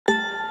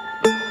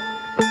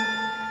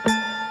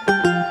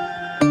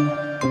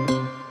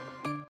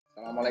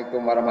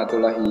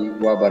warahmatullahi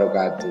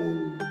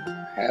wabarakatuh.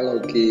 Hello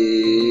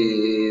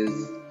kids,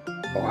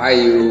 how are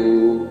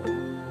you?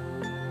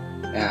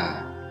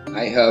 Yeah,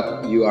 I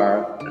hope you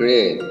are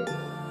great.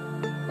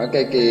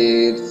 Okay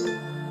kids,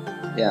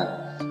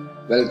 yeah,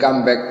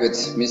 welcome back with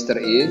Mr.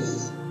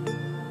 Is.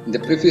 In the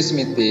previous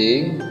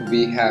meeting,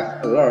 we have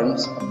learned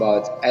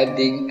about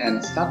adding and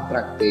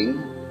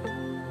subtracting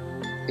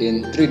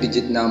in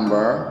 3-digit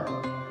number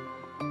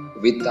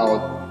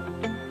without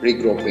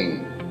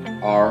regrouping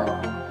or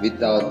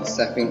without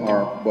saving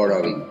or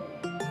borrowing.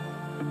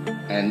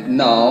 And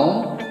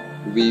now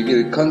we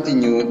will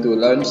continue to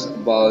learn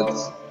about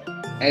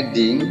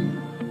adding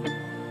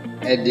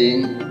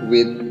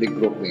with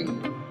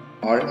regrouping,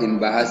 or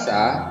in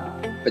bahasa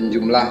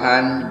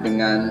penjumlahan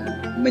dengan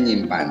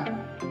menyimpan.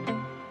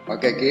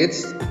 Okay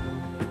kids,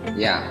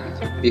 yeah,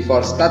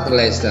 before start the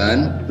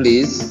lesson,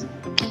 please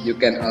you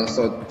can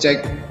also check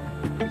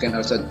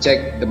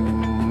the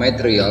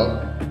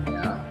material,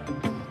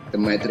 the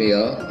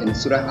material in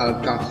Surah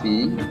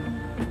Al-Kahfi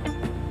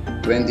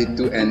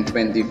 22 and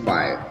 25.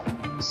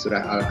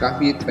 Surah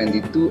Al-Kahfi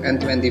 22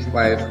 and 25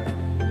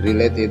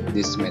 related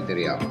this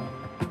material.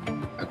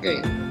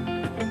 Okay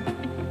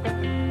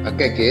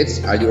kids,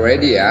 are you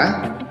ready?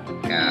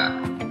 Yeah,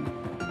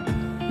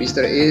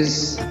 Mr.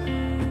 Is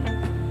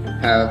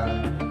have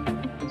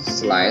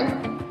slide.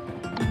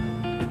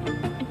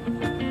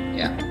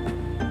 Yeah,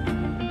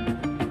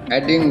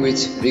 adding with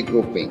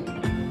regrouping,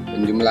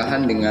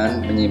 penjumlahan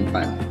dengan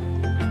menyimpan.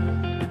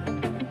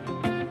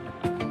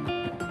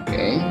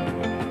 Okay,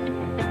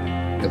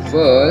 the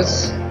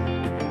first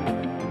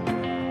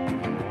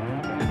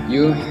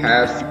you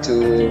have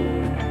to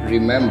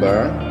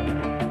remember.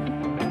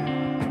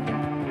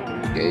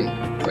 Okay,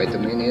 wait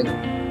a minute.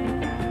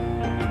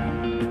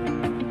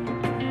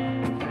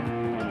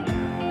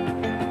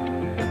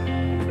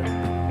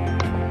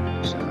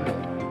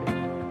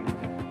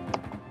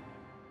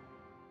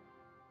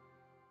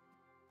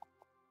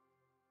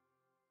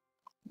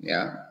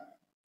 Yeah,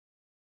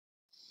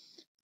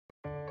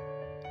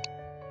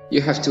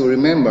 you have to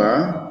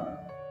remember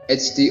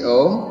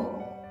HTO,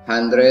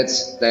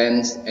 hundreds,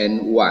 tens,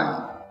 and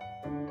one.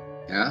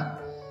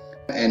 Ya,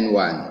 and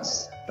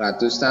ones,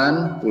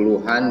 ratusan,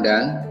 puluhan,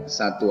 dan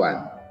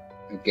satuan.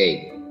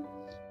 Okay,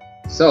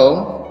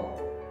 so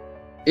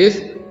if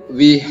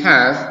we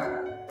have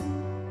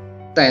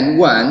 10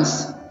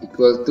 ones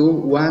equal to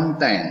 1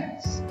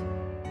 tens,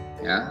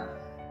 ya,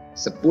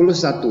 10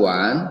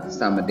 satuan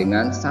sama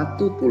dengan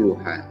 1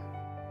 puluhan.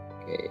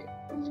 Okay.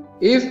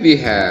 If we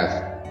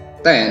have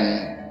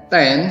 10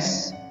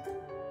 tens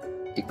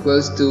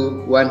equals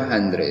to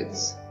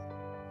 100s.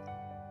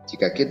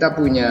 Jika kita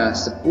punya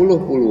 10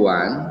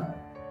 puluhan,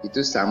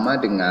 itu sama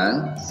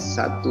dengan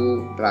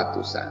 1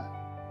 ratusan.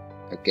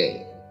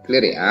 Okay,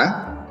 clear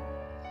ya?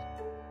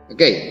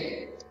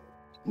 Okay,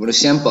 for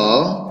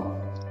example,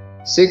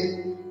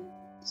 6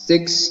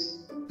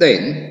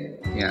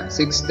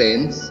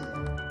 tens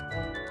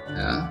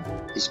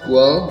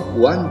equal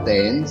 1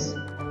 tens,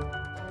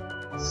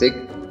 6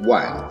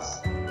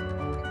 ones.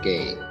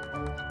 Okay,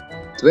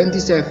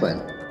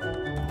 27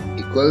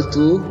 equal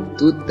to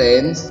 2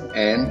 tens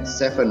and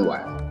 7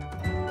 ones.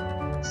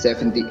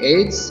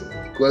 78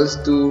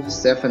 equals to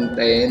 7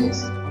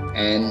 tens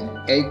and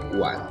 8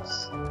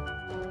 ones.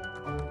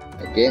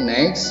 Okay,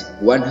 next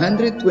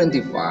 125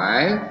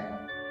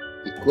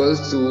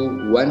 equals to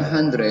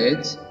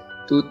 100,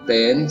 2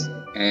 tens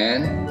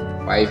and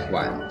 5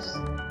 ones.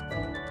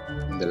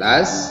 The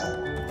last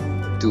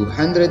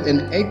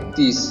 286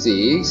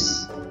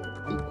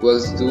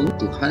 equals to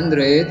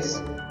 200,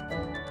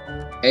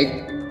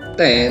 8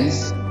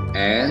 tens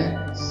and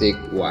 6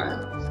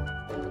 ones.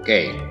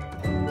 Okay,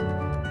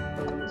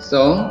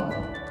 so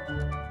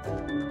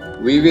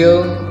we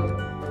will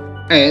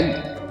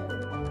add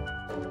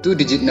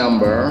 2-digit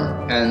number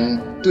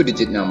and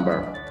 2-digit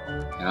number.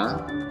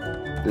 Yeah,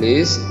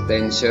 please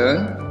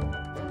attention.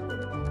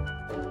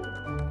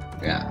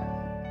 Yeah,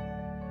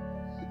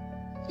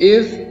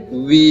 if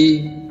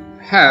we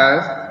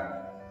have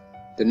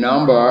the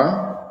number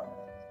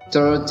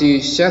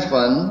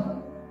 37,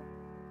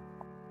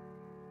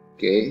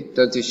 okay,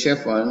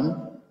 37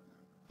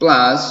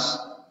 plus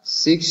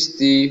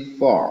 64.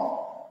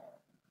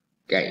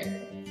 Okay,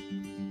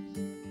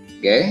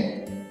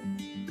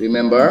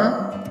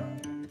 remember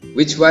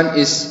which one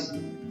is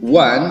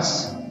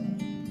ones?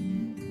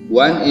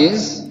 One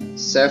is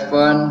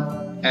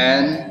 7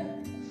 and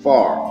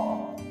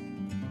 4.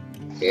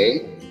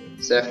 Okay,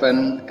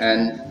 7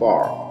 and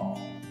 4.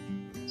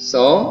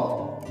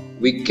 So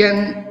we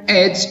can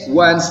add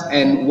ones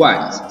and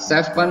ones.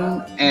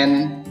 7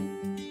 and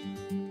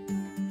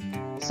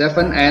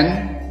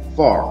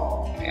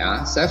 4.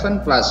 Yeah,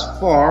 7 plus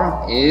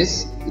 4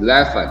 is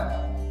 11.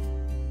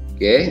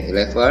 Okay,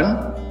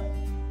 11.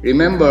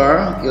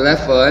 Remember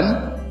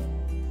 11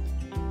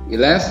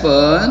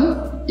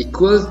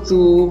 equals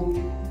to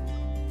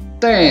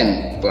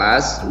 10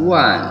 plus 1.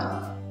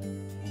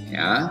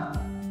 Yeah.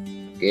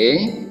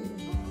 Okay.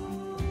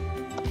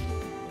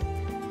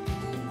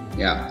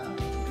 Yeah.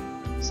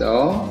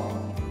 So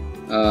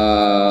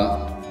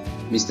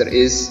Mr.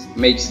 Is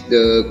makes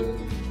the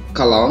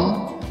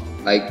column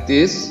like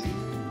this.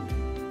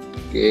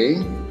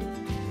 Okay,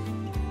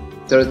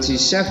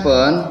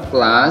 37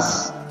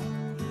 plus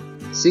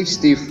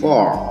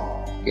 64.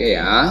 Okay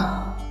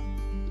ya,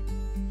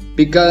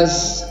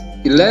 because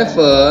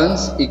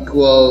 11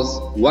 equals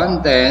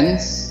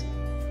 1/10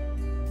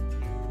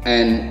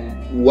 and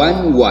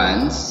 1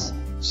 ones,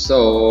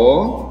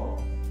 so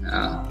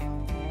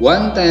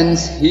 1/10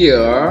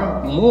 here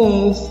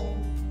move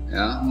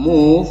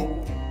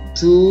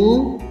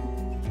to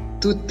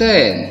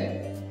 10.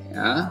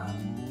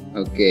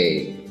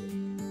 Okay,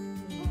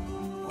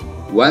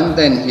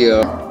 1/10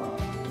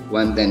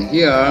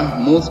 here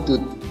move to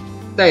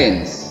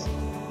tens.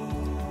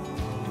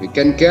 We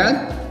can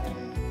get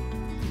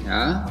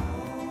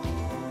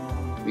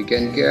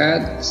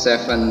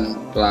 7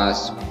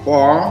 plus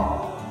 4.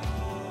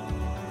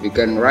 We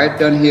can write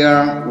down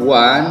here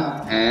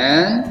 1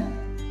 and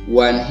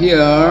 1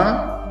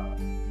 here.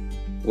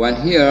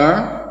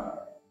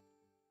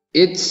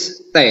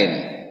 It's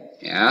 10.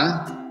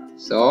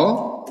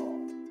 So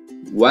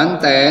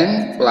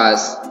 1/10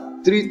 plus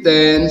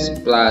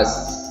 3/10 plus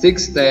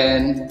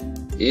 6/10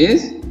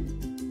 is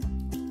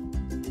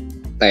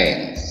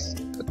 10.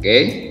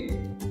 Okay,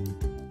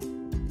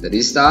 the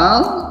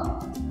result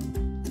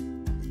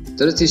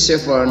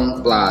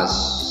 37 plus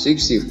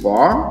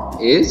 64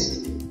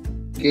 is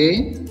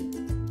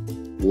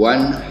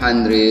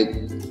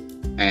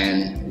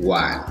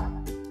 101.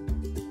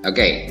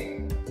 Okay,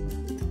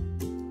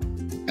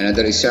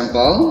 another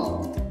example.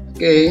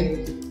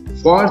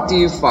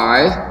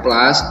 45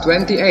 plus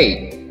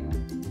 28.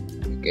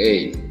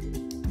 Okay,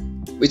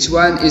 which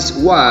one is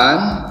 1?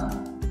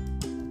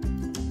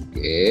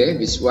 Okay,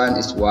 which one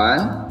is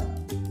 1?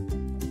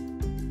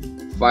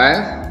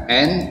 5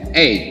 and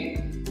 8.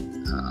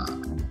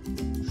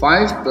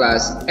 5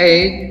 plus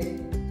 8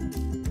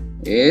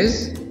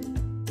 is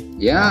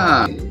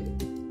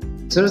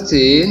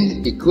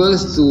 13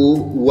 equals to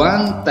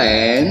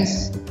 1/10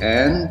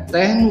 and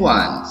 10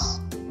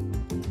 ones.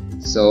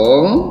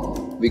 So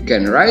we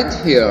can write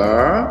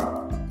here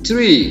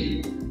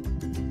 3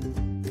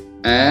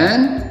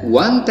 and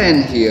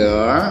 1/10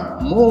 here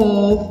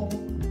move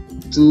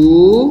to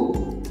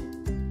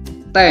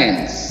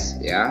tens,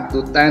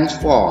 to tens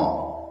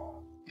form.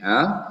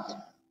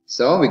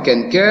 So we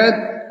can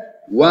get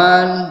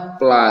 1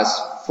 plus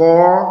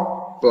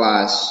 4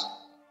 plus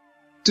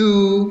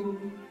 2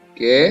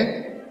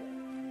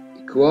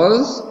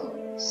 equals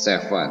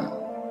 7.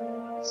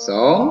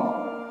 So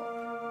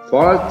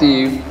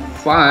 45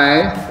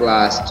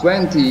 plus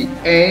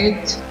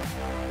 28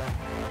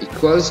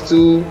 equals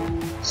to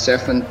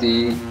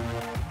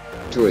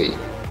 73.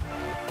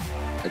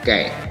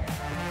 Okay,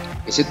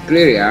 is it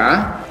clear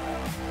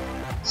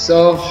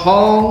So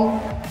how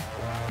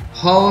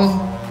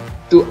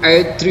to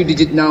add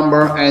 3-digit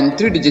number and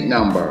 3-digit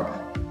number?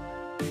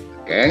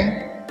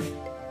 Okay,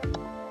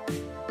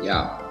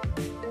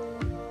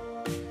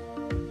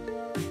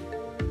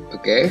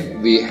 okay,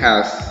 we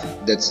have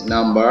that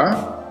number.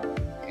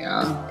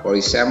 For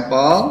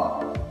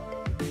example,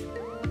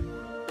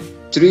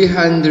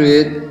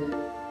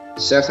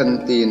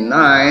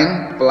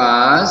 379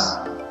 plus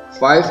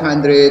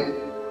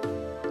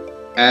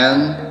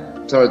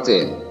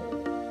 513.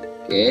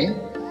 Okay,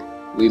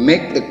 we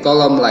make the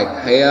column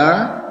like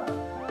here.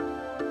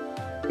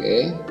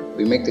 Okay,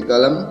 we make the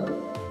column,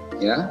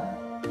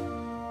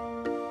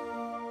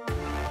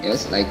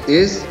 yes, like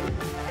this.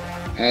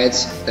 Add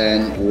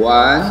 10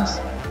 ones.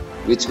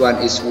 Which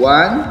one is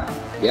 1?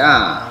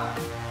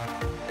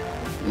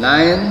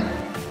 9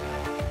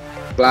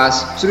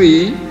 plus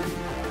 3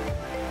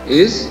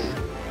 is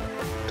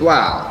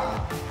 12.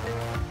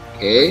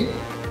 Okay,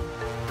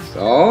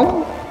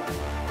 so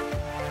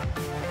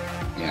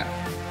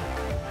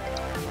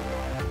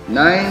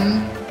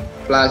 9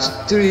 plus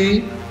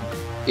 3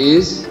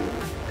 is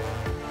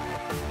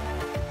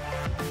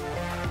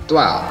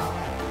 12.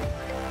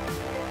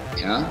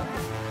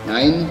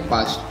 9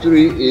 plus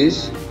 3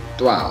 is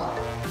 12.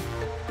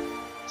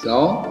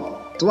 So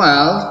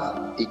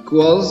 12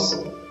 equals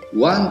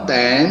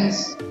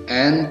 1/10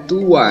 and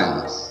 2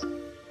 ones.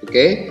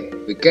 Okay,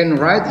 we can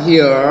write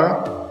here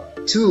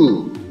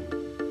 2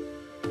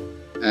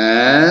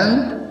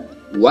 and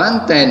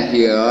 1/10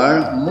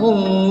 here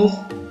move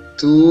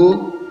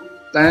to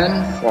 10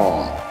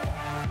 form.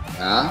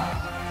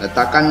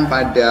 Letakkan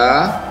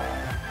pada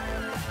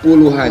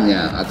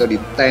puluhannya atau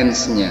di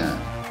tensnya.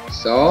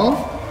 So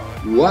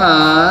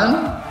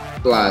 1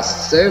 plus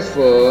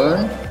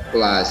 7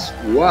 plus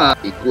 1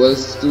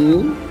 equals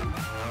to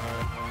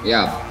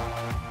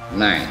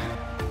 9.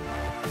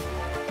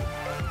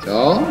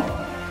 So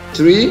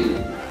 3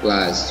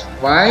 plus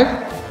 5,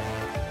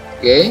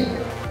 8.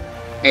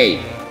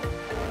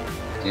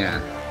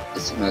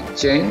 It's not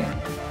change.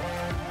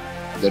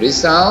 The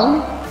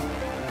result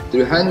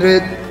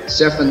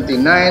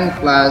 379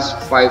 plus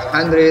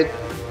 513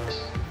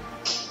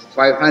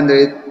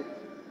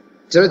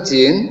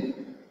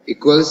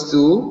 equals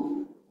to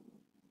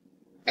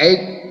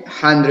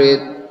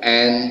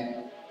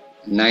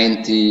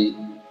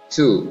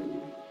 892.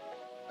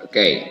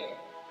 Okay.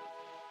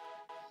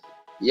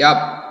 Yup.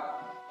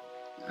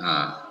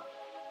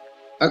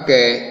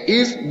 Okay,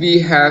 if we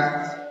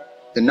have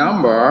the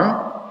number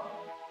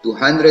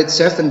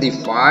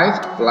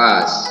 275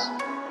 plus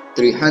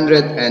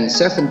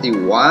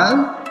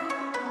 371,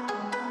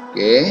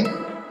 okay,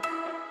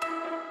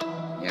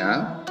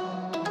 yeah,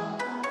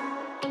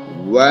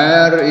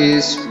 where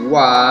is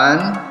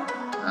 1,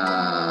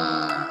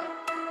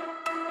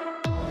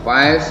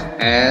 5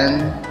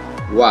 and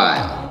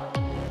 1?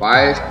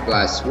 5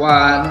 plus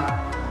 1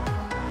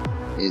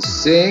 is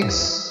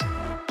 6,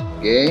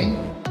 okay,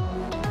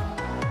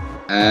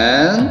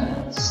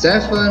 and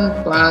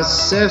 7 plus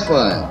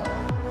 7,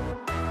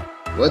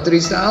 what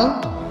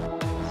result?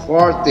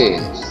 14.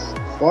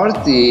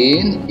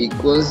 14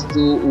 equals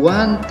to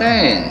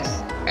 1/10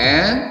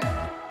 and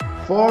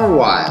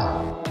 4/1.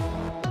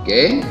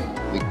 Okay,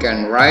 we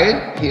can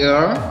write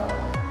here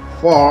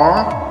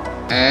 4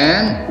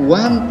 and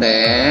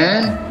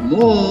 1/10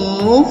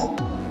 move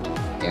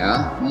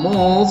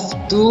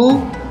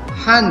to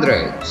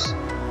hundreds.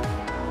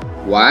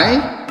 Why?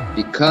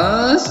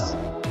 Because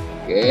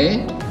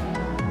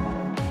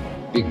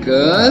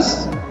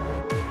because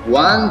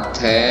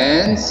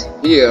 1/10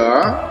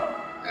 here,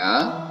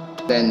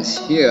 tens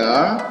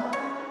here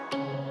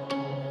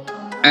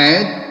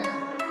add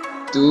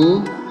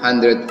to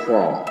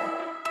 104.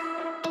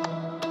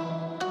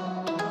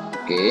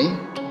 Okay,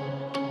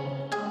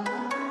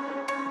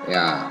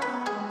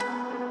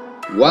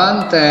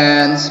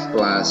 1/10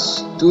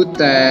 plus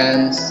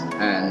 2/10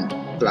 and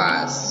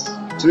plus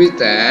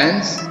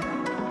 3/10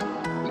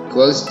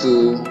 equals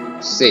to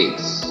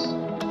 6.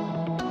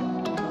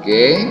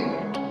 Okay,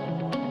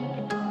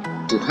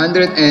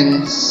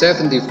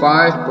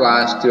 275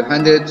 plus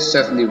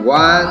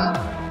 271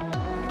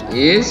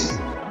 is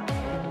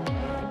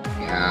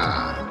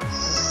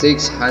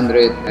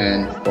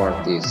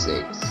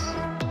 646.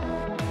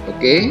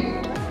 Okay,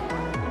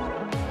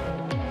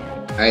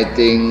 I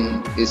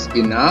think it's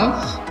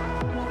enough.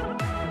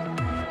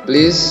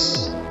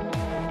 Please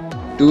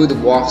do the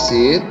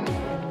worksheet.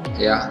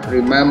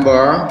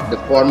 Remember the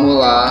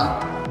formula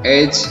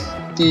H,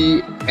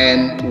 T,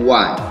 and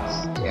 1.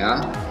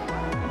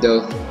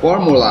 The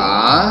formula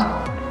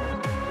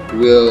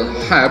will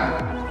help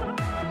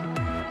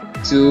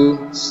to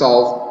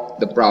solve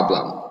the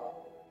problem.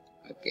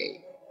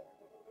 Okay.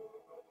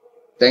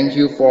 Thank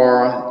you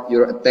for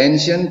your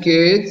attention,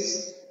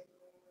 kids.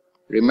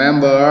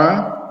 Remember,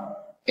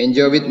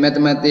 enjoy with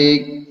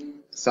mathematics.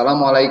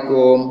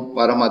 Assalamualaikum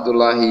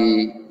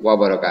warahmatullahi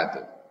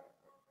wabarakatuh.